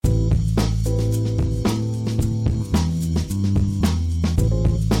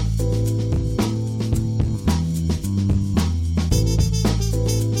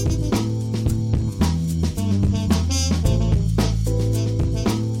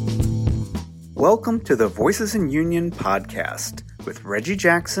Welcome to the Voices in Union podcast with Reggie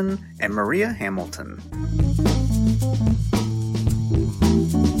Jackson and Maria Hamilton.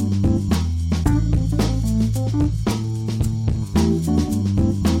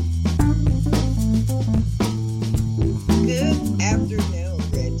 Good afternoon,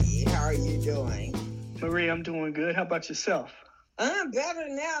 Reggie. How are you doing? Maria, I'm doing good. How about yourself? I'm better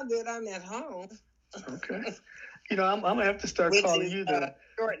now that I'm at home. Okay. You know, I'm gonna have to start calling you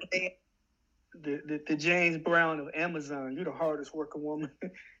the James Brown of Amazon. You're the hardest working woman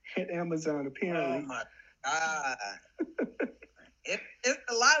at Amazon, apparently. Oh my God. It's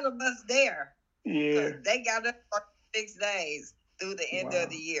a lot of us there. Yeah. They got us for 6 days through the end of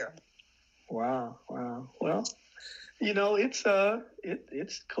the year. Wow. Well, you know, it's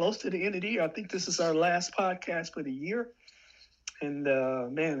close to the end of the year. I think this is our last podcast for the year. And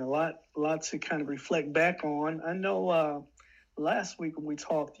man, a lot to kind of reflect back on. I know last week when we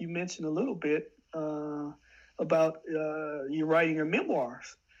talked, you mentioned a little bit about you writing your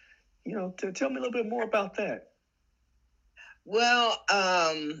memoirs. You know, tell me a little bit more about that. Well,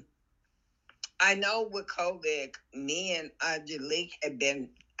 I know with COVID, me and Angelique had been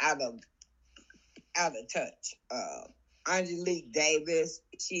out of touch. Angelique Davis,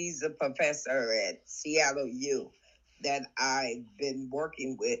 she's a professor at Seattle U that I've been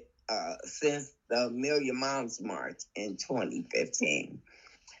working with since the Million Moms March in 2015.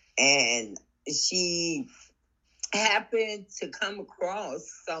 And she happened to come across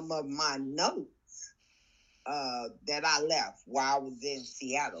some of my notes that I left while I was in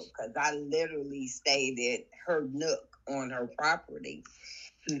Seattle, because I literally stayed at her nook on her property.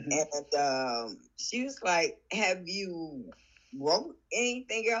 Mm-hmm. And she was like, have you wrote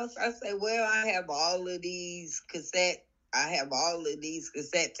anything else? I said, well, I have all of these cassette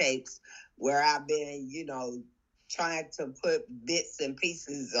tapes where I've been, you know, trying to put bits and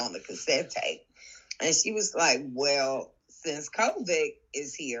pieces on the cassette tape. And she was like, well, since COVID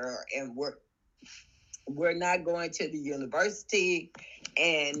is here and we're not going to the university,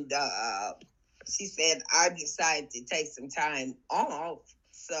 and she said, I decided to take some time off.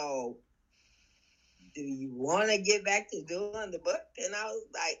 So do you want to get back to doing the book? And I was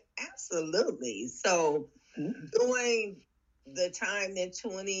like, absolutely. So during the time in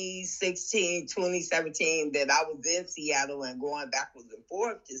 2016, 2017 that I was in Seattle and going backwards and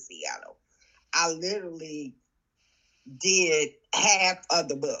forth to Seattle, I literally did half of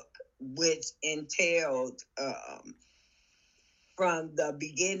the book, which entailed from the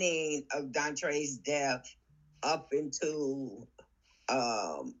beginning of Dontre's death up into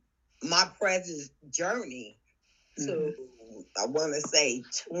my present journey to, I want to say,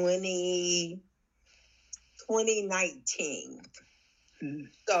 2019.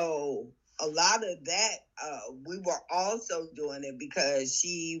 So a lot of that, we were also doing it because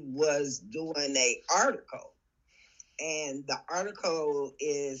she was doing an article. And the article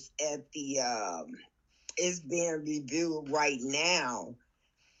is at the, is being reviewed right now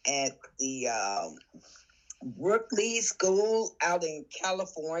at the Brooklyn School out in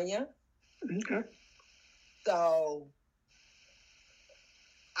California. Okay. So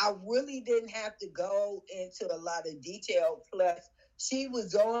I really didn't have to go into a lot of detail. Plus, she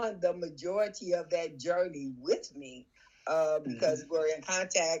was on the majority of that journey with me because we're in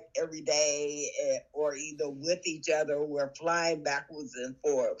contact every day, or either with each other, or we're flying backwards and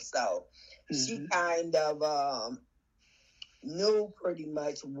forth. So she kind of knew pretty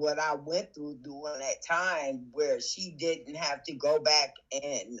much what I went through during that time, where she didn't have to go back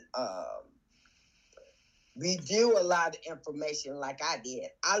and review a lot of information like I did.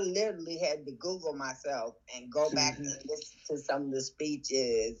 I literally had to Google myself and go back and listen to some of the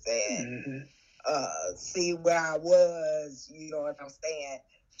speeches and see where I was, you know what I'm saying,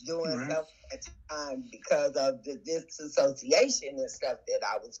 doing stuff at the time because of the disassociation and stuff that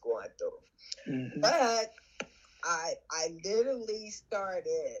I was going through. But I literally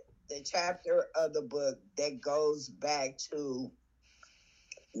started the chapter of the book that goes back to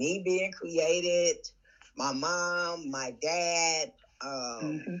me being created, my mom, my dad,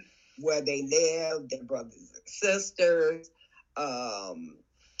 where they lived, their brothers and sisters,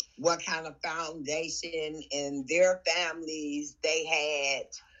 what kind of foundation in their families they had,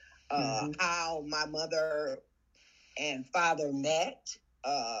 how my mother and father met,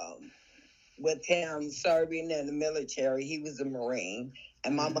 with him serving in the military. He was a Marine,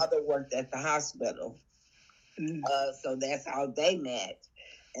 and my mother worked at the hospital. So that's how they met.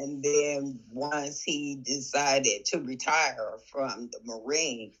 And then once he decided to retire from the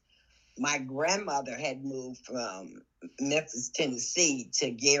Marine, my grandmother had moved from Memphis, Tennessee to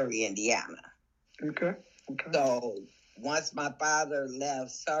Gary, Indiana. Okay. So once my father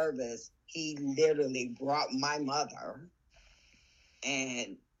left service, he literally brought my mother.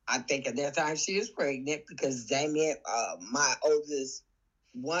 And I think at that time she was pregnant because Damien, my oldest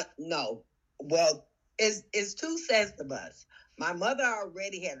one, no, well, it's two sets of us. My mother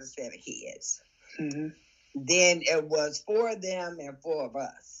already had a set of kids. Mm-hmm. Then it was 4 of them and 4 of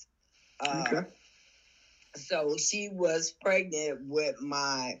us. Okay. So she was pregnant with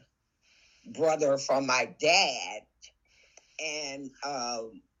my brother from my dad. And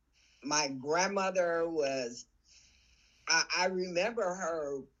my grandmother was, I remember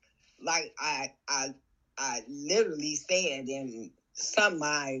her, like I literally said in some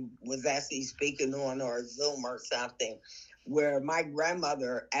I was actually speaking on or Zoom or something, where my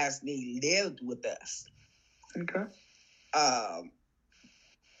grandmother actually lived with us. Okay.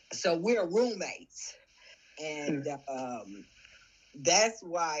 So we're roommates. And that's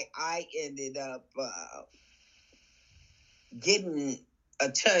why I ended up getting a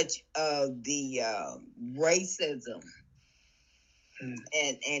touch of the racism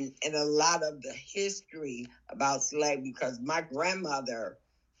and a lot of the history about slavery, because my grandmother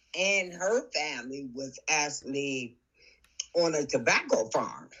and her family was actually on a tobacco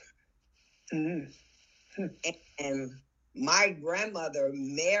farm. Mm-hmm. And my grandmother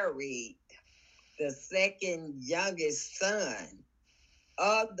married the second youngest son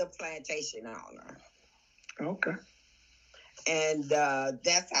of the plantation owner. Okay. And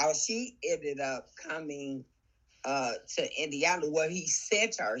that's how she ended up coming to Indiana, where he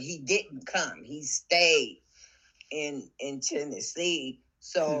sent her. He didn't come. He stayed in Tennessee.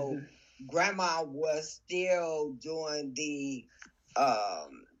 So Grandma was still doing the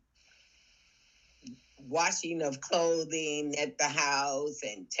washing of clothing at the house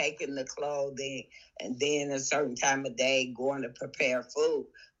and taking the clothing, and then a certain time of day going to prepare food.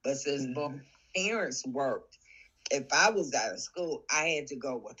 But since both parents worked, if I was out of school, I had to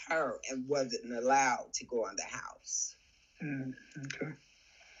go with her and wasn't allowed to go in the house. Okay.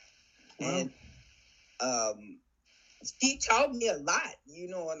 Wow. And she taught me a lot, you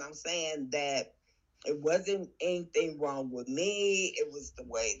know what I'm saying, that it wasn't anything wrong with me. It was the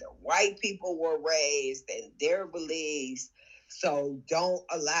way the white people were raised and their beliefs. So don't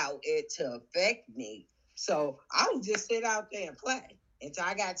allow it to affect me. So I would just sit out there and play until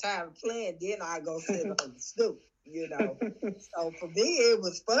I got tired of playing. Then I go sit on the stoop, you know. So for me, it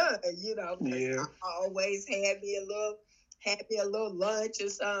was fun, you know, because I always had me a little lunch or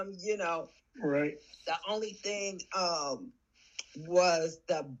something, you know. Right. The only thing was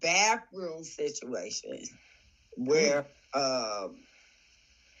the bathroom situation where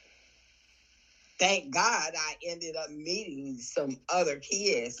thank God I ended up meeting some other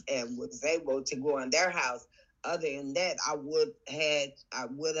kids and was able to go in their house. Other than that, I would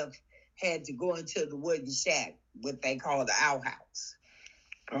have had to go into the wooden shack, what they call the outhouse.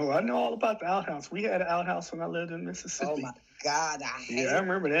 Oh, I know all about the outhouse. We had an outhouse when I lived in Mississippi. Oh my God, I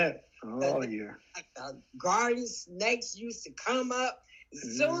remember that. Oh yeah. The garden snakes used to come up.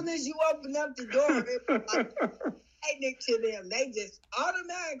 As soon as you open up the door, it was like right to them. They just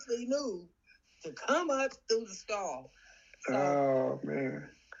automatically knew to come up through the stall. So, oh man.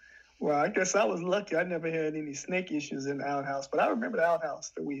 Well, I guess I was lucky. I never had any snake issues in the outhouse, but I remember the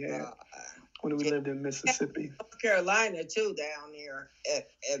outhouse that we had when we lived in Mississippi. North Carolina too, down there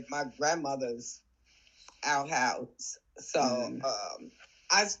at my grandmother's outhouse. So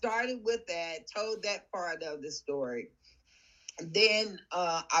I started with that, told that part of the story. Then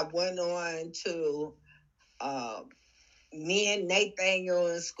I went on to me and Nathaniel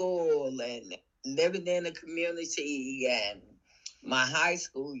in school and living in the community and my high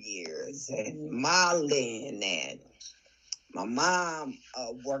school years and modeling and my mom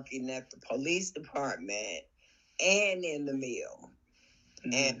working at the police department and in the mill.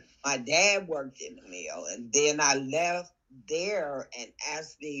 And my dad worked in the mill. And then I left there and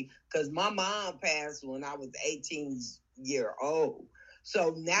actually, because my mom passed when I was 18-year-old.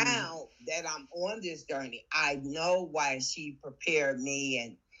 So now that I'm on this journey, I know why she prepared me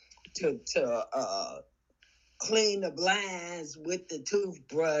and to clean the blinds with the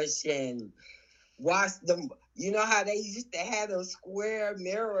toothbrush and wash them. You know how they used to have those square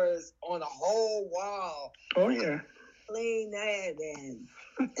mirrors on a whole wall? Oh, yeah. Clean that and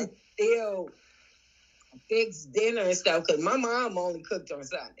still fix dinner and stuff, because my mom only cooked on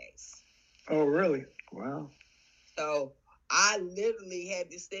Sundays. Oh, really? Wow. So I literally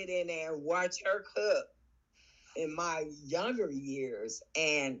had to sit in there and watch her cook in my younger years.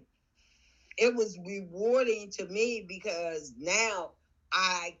 And it was rewarding to me because now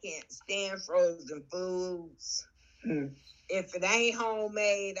I can't stand frozen foods. If it ain't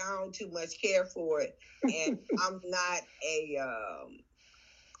homemade, I don't too much care for it. And I'm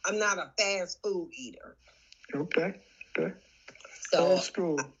not a fast food eater. Okay. So Old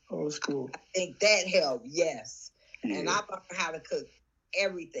school. I think that helped, yes. Yeah. And I learned how to cook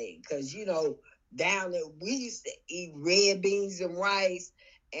everything because, down there we used to eat red beans and rice,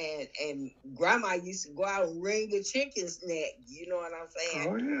 and Grandma used to go out and wring the chicken's neck. You know what I'm saying?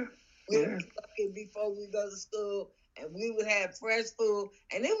 Oh, yeah. We would cook it before we go to school, and we would have fresh food,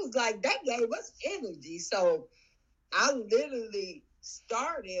 and it was like that gave us energy. So I literally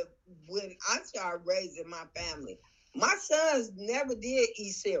started when I started raising my family. My sons never did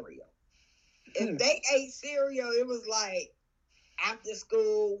eat cereal. If they ate cereal, it was like after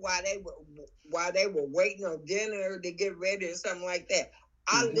school while they were waiting on dinner to get ready or something like that.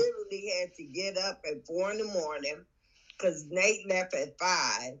 I literally had to get up at 4 a.m. because Nate left at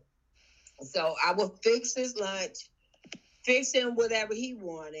 5. So I would fix his lunch, fix him whatever he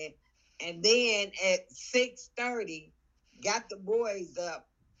wanted, and then at 6:30, got the boys up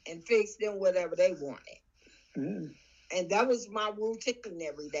and fixed them whatever they wanted. And that was my routine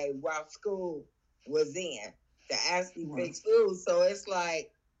every day while school was in, to actually fix food. So it's like,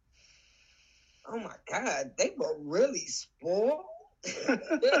 oh my God, they were really spoiled.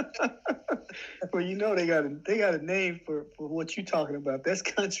 Well, they got a name for what you're talking about. That's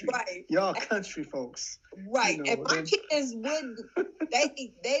country. Right. Y'all country folks. Right. And my kids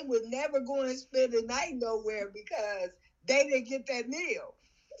they would never go and spend the night nowhere because they didn't get that meal.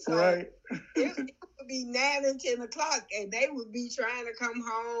 So right. it would be 9 and 10 o'clock, and they would be trying to come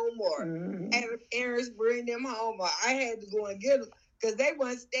home, or have parents bring them home, or I had to go and get them because they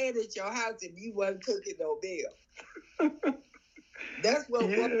wasn't staying at your house if you wasn't cooking no meal. That's what I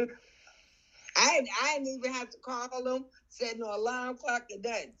didn't even have to call them, set no alarm clock or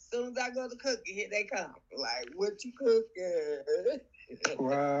nothing. As soon as I go to cooking, here they come. Like, what you cooking?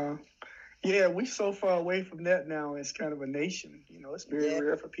 Wow. Yeah, we're so far away from that now as kind of a nation. It's very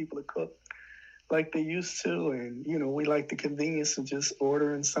rare for people to cook like they used to. And, we like the convenience of just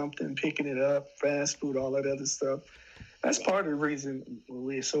ordering something, picking it up, fast food, all that other stuff. That's part of the reason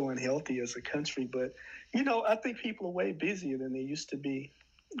we're so unhealthy as a country. But, I think people are way busier than they used to be,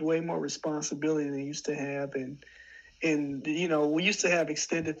 way more responsibility than they used to have. And we used to have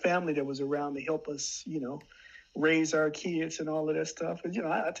extended family that was around to help us, raise our kids and all of that stuff. And,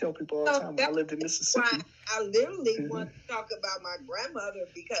 I tell people all the time when I lived in Mississippi. I literally want to talk about my grandmother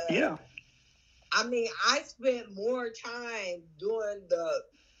because, I spent more time during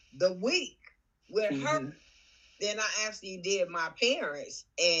the week with her than I actually did my parents.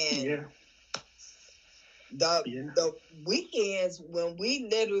 And the weekends when we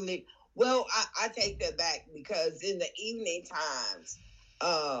literally, I take that back because in the evening times,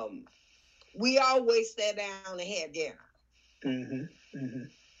 we always sat down and had dinner.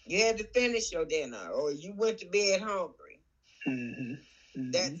 You had to finish your dinner, or you went to bed hungry.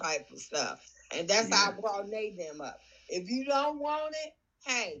 That type of stuff. And that's how I brought Nate them up. If you don't want it,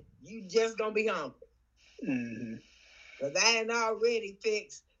 hey, you just gonna be hungry. Because I had already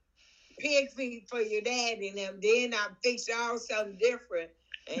fixed pig feet for your dad and them. Then I fixed y'all something different.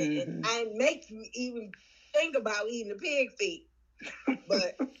 And I didn't make you even think about eating the pig feet.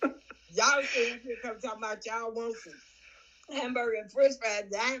 But y'all sitting here come talking about y'all want some hamburger and french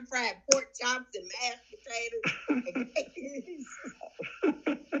fries. I ain't fried pork chops and mashed potatoes.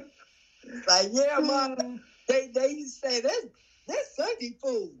 It's like, yeah, Mom. They used to say, that's Sunday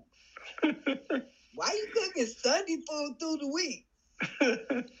food. Why you cooking Sunday food through the week?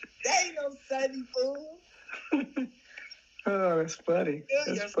 That ain't no Sunday food. Oh, that's funny.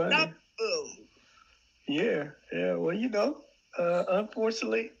 That's funny. Food. Yeah. Well,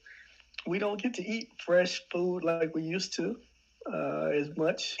 unfortunately, we don't get to eat fresh food like we used to as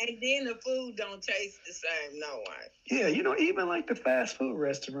much. And then the food don't taste the same, no way. Yeah, even like the fast food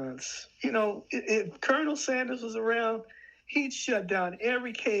restaurants. If Colonel Sanders was around, he'd shut down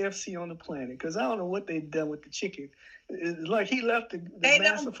every KFC on the planet because I don't know what they've done with the chicken. It's like he left the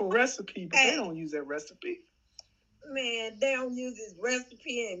masterful recipe, but they don't use that recipe. Man, they don't use his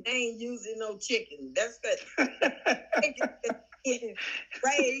recipe and they ain't using no chicken. That's the chicken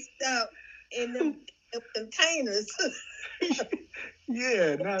raised up in them containers.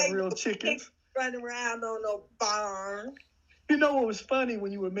 Yeah, not real chickens. Running around on no farm. You know what was funny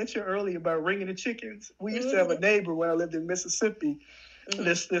when you were mentioning earlier about ringing the chickens? We used to have a neighbor when I lived in Mississippi.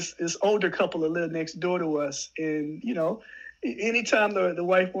 This older couple that lived next door to us, and anytime the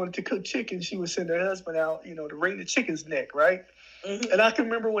wife wanted to cook chicken, she would send her husband out, to wring the chicken's neck, right? And I can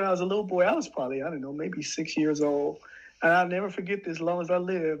remember when I was a little boy, I was probably, I don't know, maybe 6 years old, and I'll never forget this as long as I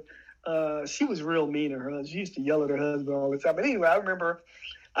live. she was real mean to her husband. She used to yell at her husband all the time. But anyway, I remember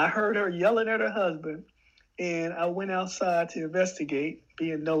I heard her yelling at her husband, and I went outside to investigate,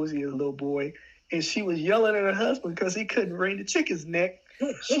 being nosy as a little boy. And she was yelling at her husband because he couldn't wring the chicken's neck.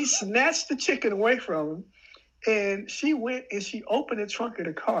 She snatched the chicken away from him, and she went and she opened the trunk of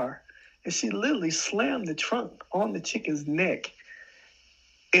the car, and she literally slammed the trunk on the chicken's neck,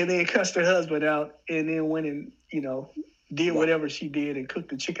 and then cussed her husband out, and then went and, did whatever she did and cooked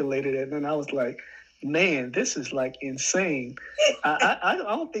the chicken later that night. And I was like, man, this is like insane. I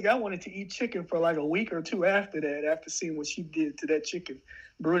don't think I wanted to eat chicken for like a week or two after that, after seeing what she did to that chicken,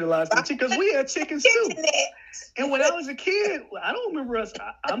 brutalized the chicken, because we had chickens too. And when I was a kid, I don't remember us.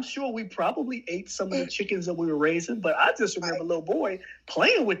 I'm sure we probably ate some of the chickens that we were raising, but I just remember a little boy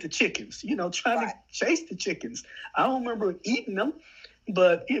playing with the chickens, trying to chase the chickens. I don't remember eating them,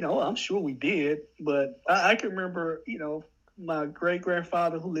 but, I'm sure we did. But I can remember, my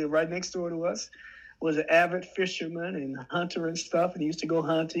great-grandfather, who lived right next door to us, was an avid fisherman and hunter and stuff, and he used to go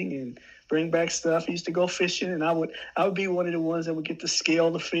hunting and bring back stuff. He used to go fishing, and I would be one of the ones that would get to scale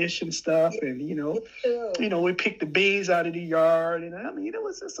the fish and stuff, and we pick the beans out of the yard, and I mean, it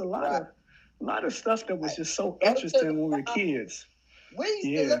was just a lot of stuff that was just so interesting when we were kids. We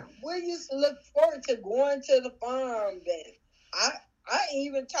used to look forward to going to the farm. Then I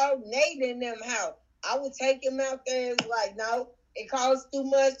even told Nate and them how I would take him out there. It's like, no, it costs too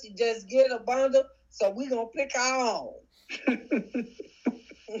much to just get a bundle, so we're going to pick our own.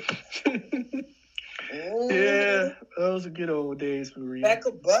 Yeah, those are good old days, Maria. Pack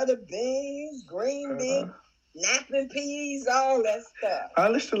of butter beans, green beans, snapping peas, all that stuff. I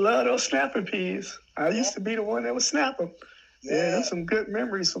used to love those snapping peas. I used to be the one that would snap them. Yeah, that's some good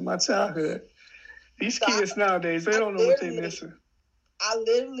memories from my childhood. These kids nowadays, they don't know what they're missing. I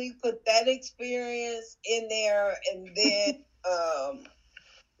literally put that experience in there, and then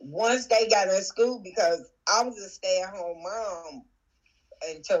once they got in school, because I was a stay-at-home mom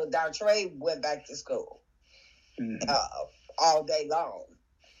until Dartrey went back to school all day long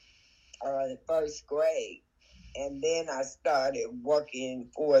in first grade. And then I started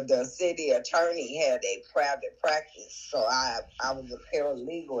working for the city attorney, had a private practice. So I was a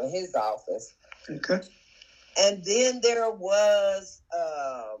paralegal in his office. Okay. And then there was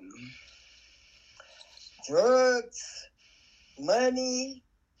drugs, money,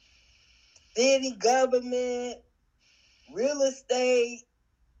 city government, real estate,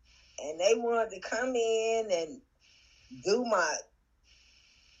 and they wanted to come in and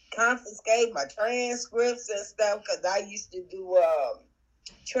confiscate my transcripts and stuff, because I used to do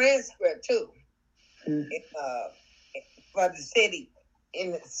transcript too for the city,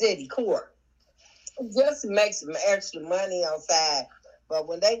 in the city court, just to make some extra money on side. But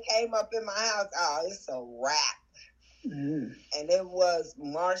when they came up in my house, it's a wrap. And it was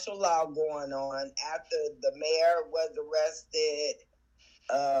martial law going on after the mayor was arrested.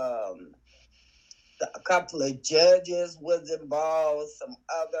 A couple of judges was involved, some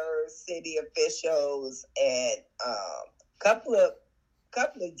other city officials, and a couple of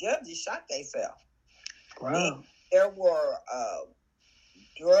judges shot themselves. Wow. And there were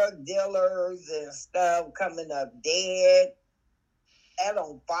drug dealers and stuff coming up dead, set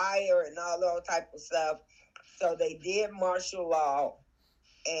on fire, and all that type of stuff. So they did martial law,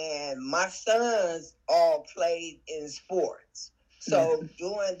 and my sons all played in sports. So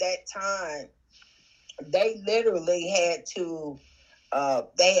during that time, they literally had to,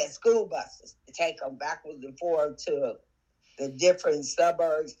 they had school buses to take them backwards and forwards to the different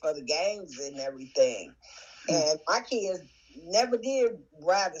suburbs for the games and everything. And my kids never did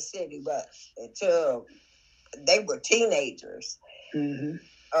ride a city bus until they were teenagers.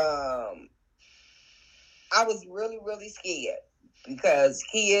 I was really, really scared because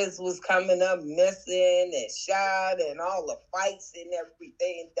kids was coming up missing and shot, and all the fights and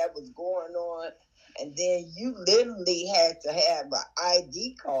everything that was going on. And then you literally had to have an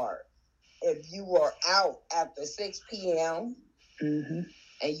ID card if you were out after 6 p.m. And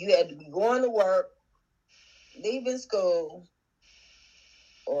you had to be going to work, leaving school,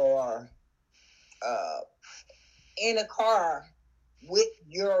 or in a car with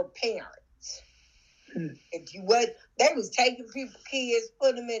your parents. If you would, they was taking kids,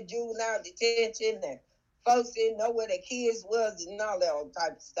 putting them in juvenile detention, and folks didn't know where their kids was and all that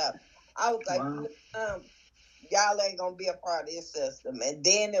type of stuff. I was like, y'all ain't gonna be a part of this system. And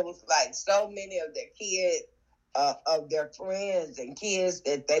then it was like so many of their kids, of their friends and kids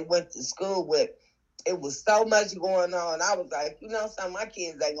that they went to school with. It was so much going on. I was like, something, my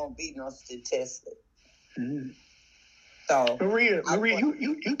kids ain't gonna be no statistic. So Maria,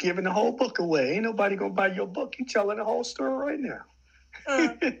 you giving the whole book away. Ain't nobody gonna buy your book. You telling the whole story right now.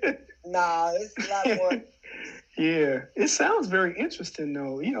 No, it's a lot more. Yeah, it sounds very interesting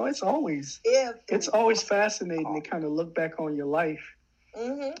though. You know, it's always fascinating to kind of look back on your life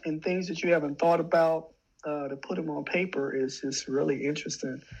and things that you haven't thought about. To put them on paper is just really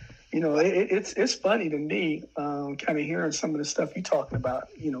interesting. You know, it's funny to me, kind of hearing some of the stuff you're talking about.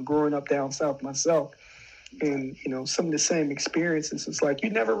 You know, growing up down south myself, and you know some of the same experiences. It's like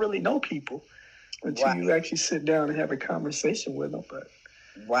you never really know people until you actually sit down and have a conversation with them. But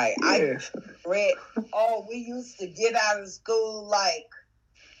right, yeah. I read. Oh, we used to get out of school like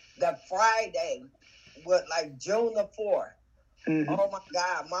the Friday, with like June the 4th. Mm-hmm. Oh my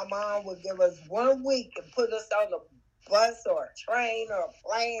God, my mom would give us 1 week and put us on a bus or a train or a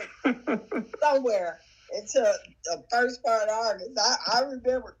plane somewhere into the first part of August. I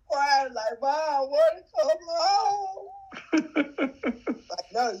remember crying like, Mom, I want to come home. Like,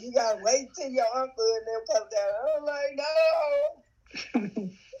 no, you got to wait till your uncle and them come down. I'm like, no.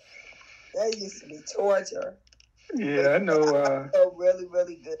 That used to be torture. Yeah, I know. I felt really,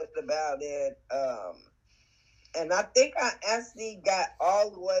 really good about it. And I think I actually got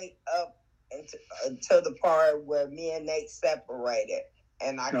all the way up to the part where me and Nate separated,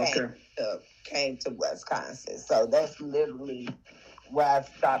 and I came to Wisconsin. So that's literally where I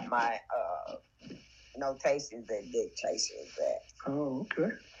stopped my notations and dictations at. Oh,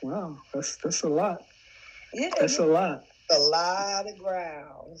 okay. Wow, that's a lot. Yeah, that's a lot. A lot of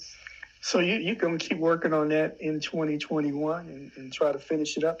grounds. So you're going to keep working on that in 2021 and try to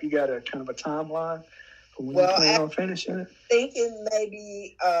finish it up? You got a kind of a timeline? When you plan on finishing it? Thinking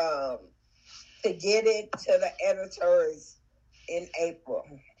maybe to get it to the editors in April.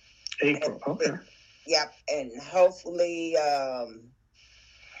 Okay. Yep, and hopefully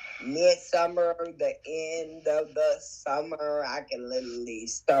midsummer, the end of the summer, I can literally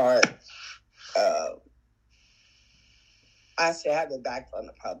start. I should have it back from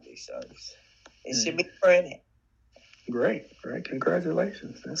the publishers. It should be printed. Great.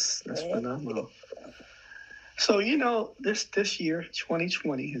 Congratulations. That's phenomenal. So, you know, this year,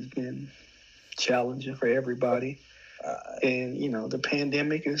 2020, has been challenging for everybody. And, you know, the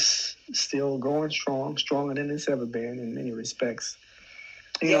pandemic is still going strong, stronger than it's ever been in many respects.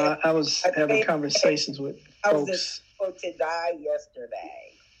 You know, I was having conversations with folks. I was to die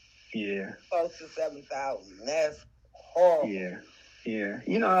yesterday. Yeah. Close to 7,000. That's horrible. Yeah.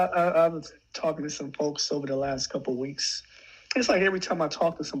 You know, I was talking to some folks over the last couple of weeks. It's like every time I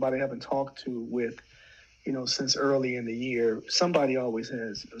talk to somebody I haven't talked to with, you know, since early in the year, somebody always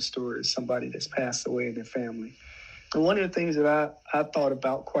has a story of somebody that's passed away in their family. And one of the things that I thought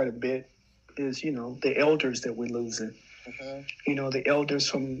about quite a bit is, you know, the elders that we're losing. Mm-hmm. You know, the elders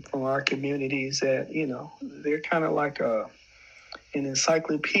from our communities that, you know, they're kind of like an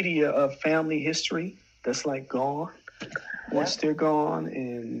encyclopedia of family history that's like gone. Once they're gone,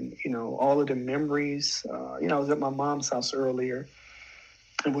 and, you know, all of the memories. You know, I was at my mom's house earlier,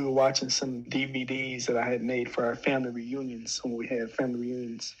 and we were watching some DVDs that I had made for our family reunions when we had family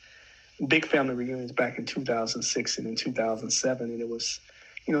reunions, big family reunions back in 2006 and in 2007. And it was,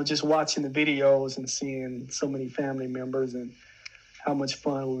 you know, just watching the videos and seeing so many family members and how much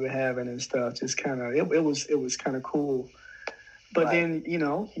fun we were having and stuff. Just kind of, it was kind of cool. But then, you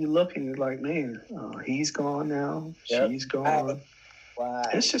know, you look and you're like, man, he's gone now. Yep. She's gone. Right.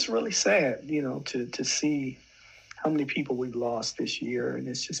 It's just really sad, you know, to see how many people we've lost this year. And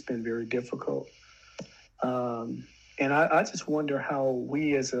it's just been very difficult. And I just wonder how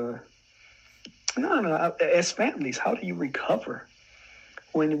we as families, how do you recover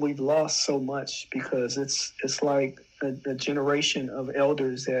when we've lost so much? Because it's like a generation of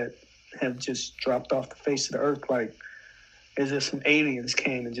elders that have just dropped off the face of the earth, like, as if some aliens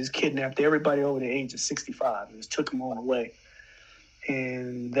came and just kidnapped everybody over the age of 65 and just took them all away.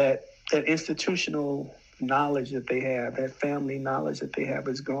 And that institutional knowledge that they have, that family knowledge that they have,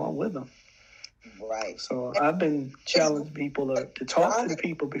 is gone with them. Right. So I've been challenging people to talk to the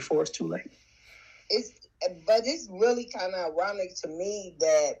people before it's too late. But it's really kind of ironic to me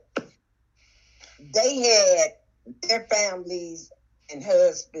that they had their families and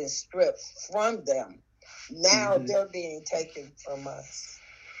husbands stripped from them. Now they're being taken from us.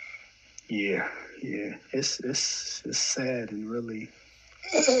 Yeah. It's sad and really,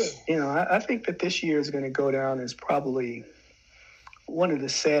 you know, I think that this year is going to go down as probably one of the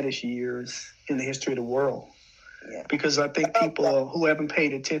saddest years in the history of the world. Yeah. Because I think people who haven't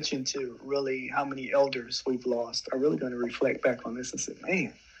paid attention to really how many elders we've lost are really going to reflect back on this and say,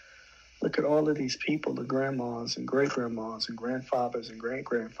 man, look at all of these people, the grandmas and great-grandmas and grandfathers and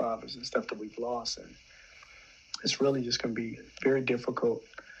great-grandfathers and stuff that we've lost. And it's really just going to be very difficult,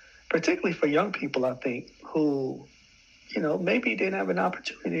 particularly for young people, I think, who, maybe didn't have an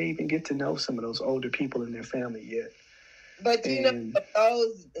opportunity to even get to know some of those older people in their family yet. But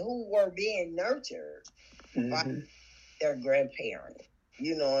those who were being nurtured by their grandparents,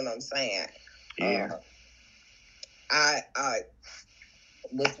 you know what I'm saying? Yeah. I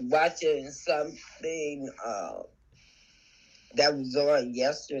was watching something that was on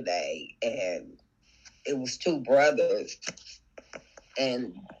yesterday, and it was two brothers,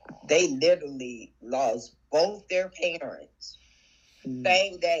 and they literally lost both their parents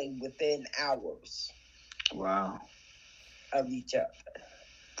same day within hours. Wow. Of each other.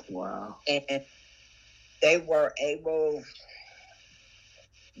 Wow. And they were able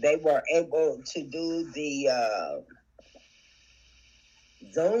to do the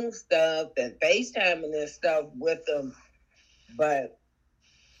Zoom stuff and FaceTiming and stuff with them, but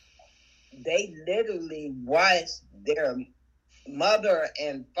they literally watched their mother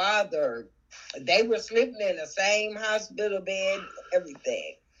and father. They were sleeping in the same hospital bed,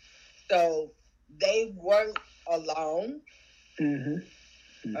 everything. So they weren't alone.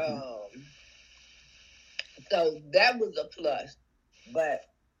 So that was a plus. But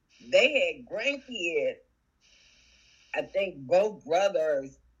they had grandkids. I think both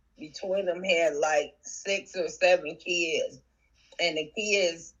brothers between them had like 6 or 7 kids. And the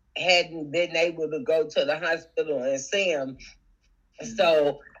kids hadn't been able to go to the hospital and see them.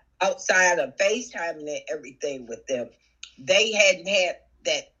 So outside of FaceTiming and everything with them, they hadn't had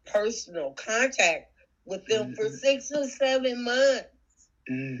that personal contact with them for 6 or 7 months.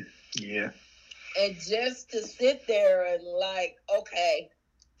 Yeah. And just to sit there and like, okay,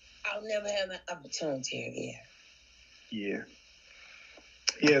 I'll never have an opportunity again. Yeah.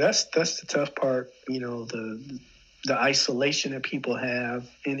 Yeah, that's the tough part, the isolation that people have.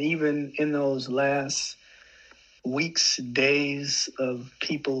 And even in those last weeks, days of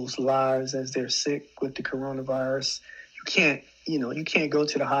people's lives as they're sick with the coronavirus, you can't go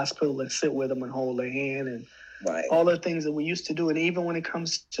to the hospital and sit with them and hold their hand and all the things that we used to do. And even when it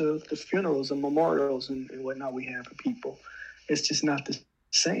comes to the funerals and memorials and whatnot we have for people, it's just not the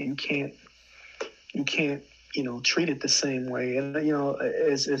same. You can't treat it the same way. And,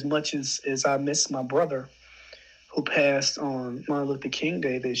 as much as I miss my brother who passed on Martin Luther King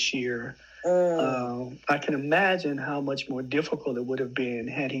Day this year, I can imagine how much more difficult it would have been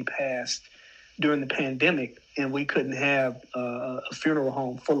had he passed during the pandemic and we couldn't have a funeral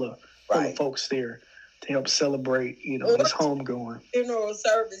home full of folks there to help celebrate, his homegoing. Funeral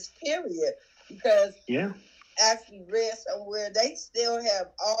service, period. Because yeah. Actually read somewhere they still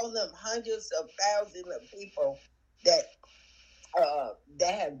have all them hundreds of thousands of people that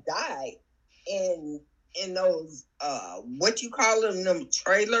have died in those what you call them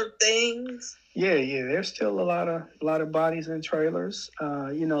trailer things. Yeah, there's still a lot of bodies in trailers.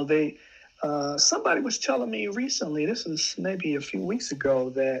 They somebody was telling me recently, this was maybe a few weeks ago,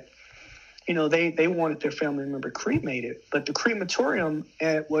 that they wanted their family member cremated, but the crematorium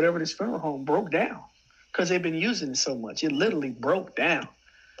at whatever this funeral home broke down. Because they've been using it so much. It literally broke down.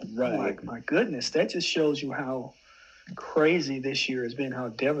 Right. Like, my goodness, that just shows you how crazy this year has been, how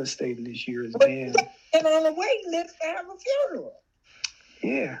devastating this year has been. And on the wait list to have a funeral.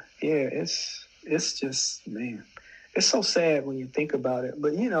 Yeah, it's just, man, it's so sad when you think about it.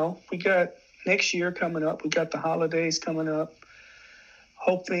 But, we got next year coming up. We got the holidays coming up.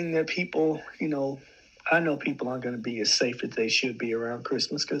 Hoping that people, I know people aren't going to be as safe as they should be around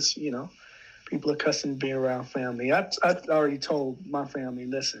Christmas because, people are accustomed to being around family. I already told my family,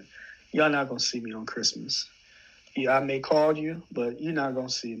 listen, y'all not going to see me on Christmas. Yeah, I may call you, but you're not going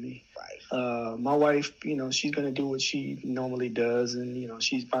to see me. Right. My wife, she's going to do what she normally does. And,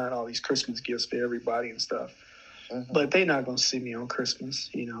 she's buying all these Christmas gifts for everybody and stuff. Mm-hmm. But they're not going to see me on Christmas.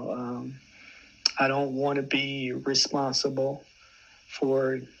 I don't want to be responsible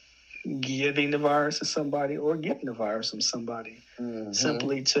for giving the virus to somebody or getting the virus from somebody,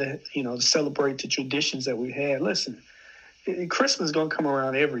 simply to, celebrate the traditions that we had. Listen, Christmas is going to come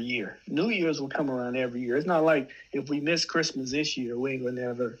around every year. New Year's will come around every year. It's not like if we miss Christmas this year, we ain't going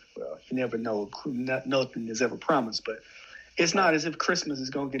to you never know. Nothing is ever promised, but it's not as if Christmas is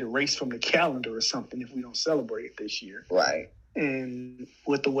going to get erased from the calendar or something if we don't celebrate it this year. Right. And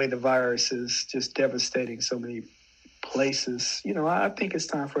with the way the virus is just devastating so many places, I think it's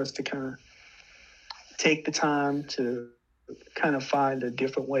time for us to kind of take the time to kind of find a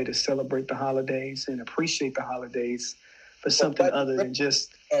different way to celebrate the holidays and appreciate the holidays for something other than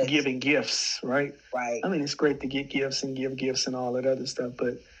just giving gifts, right? Right. I mean, it's great to get gifts and give gifts and all that other stuff,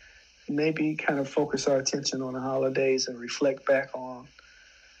 but maybe kind of focus our attention on the holidays and reflect back on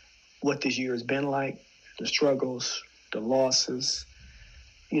what this year has been like, the struggles, the losses,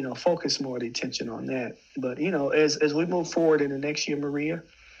 focus more of the attention on that. But, as we move forward in the next year, Maria,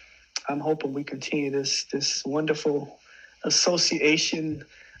 I'm hoping we continue this wonderful association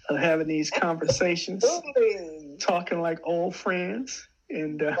of having these conversations, talking like old friends.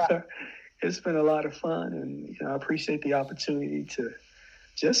 And it's been a lot of fun. And, I appreciate the opportunity to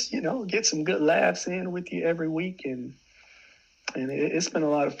just, get some good laughs in with you every week. And it's been a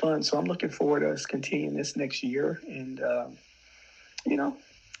lot of fun. So I'm looking forward to us continuing this next year. And,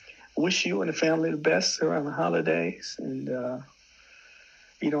 wish you and the family the best around the holidays. And,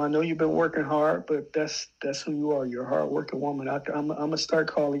 I know you've been working hard, but that's who you are. You're a hard-working woman. I'm going to start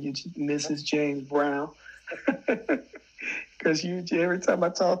calling you Mrs. James Brown. Because every time I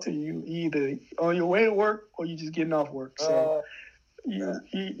talk to you, either on your way to work or you just getting off work. So you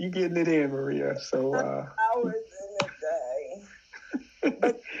getting it in, Maria. So hours in the day.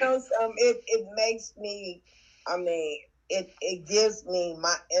 But it makes me, it gives me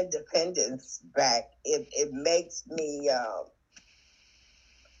my independence back. It makes me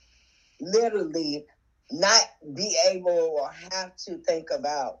literally not be able or have to think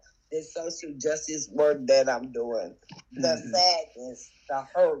about the social justice work that I'm doing, the sadness, the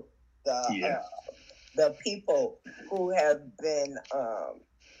hurt, the people who have been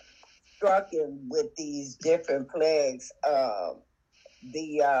stricken with these different plagues, and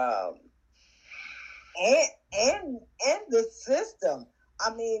the system.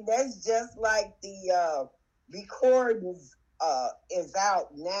 That's just like the recordings is out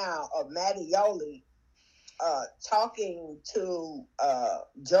now of Mattioli talking to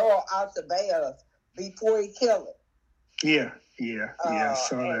Joel Acevedo before he killed him. Yeah, I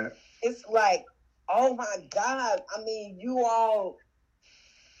saw that. It's like, oh my God! You all,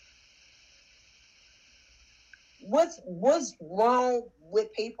 what's wrong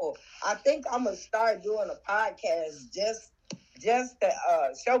with people? I think I'm gonna start doing a podcast just to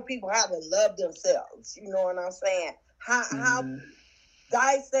show people how to love themselves. You know what I'm saying? How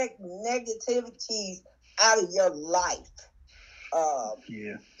dissect negativities out of your life.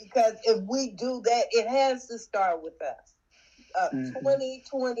 Because if we do that, it has to start with us.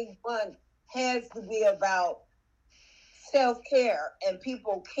 2021 has to be about self-care and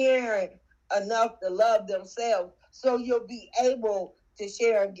people caring enough to love themselves so you'll be able to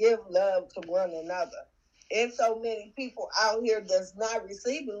share and give love to one another. There's so many people out here that's not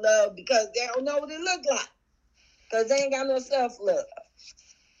receiving love because they don't know what it look like. Because they ain't got no self-love.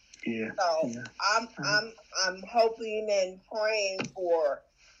 So I'm hoping and praying for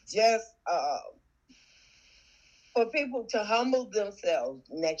just for people to humble themselves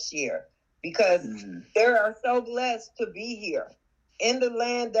next year, because they are so blessed to be here in the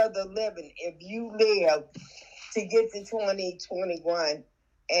land of the living. If you live to get to 2021,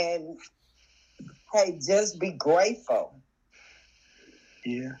 and hey, just be grateful.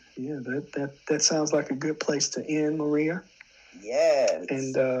 Yeah, that sounds like a good place to end, Maria. Yes.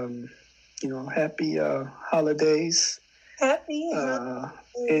 And happy holidays. Happy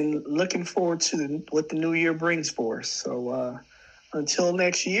and looking forward to what the new year brings for us. So until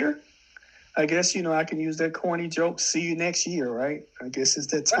next year, I guess I can use that corny joke. See you next year, right? I guess it's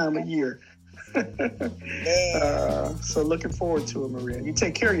that time of year. So looking forward to it, Maria. You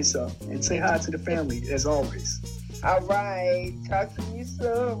take care of yourself and say hi to the family as always. All right. Talk to you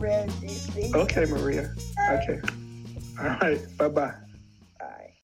soon, Reggie. Okay, Maria. Okay. All right. Bye-bye.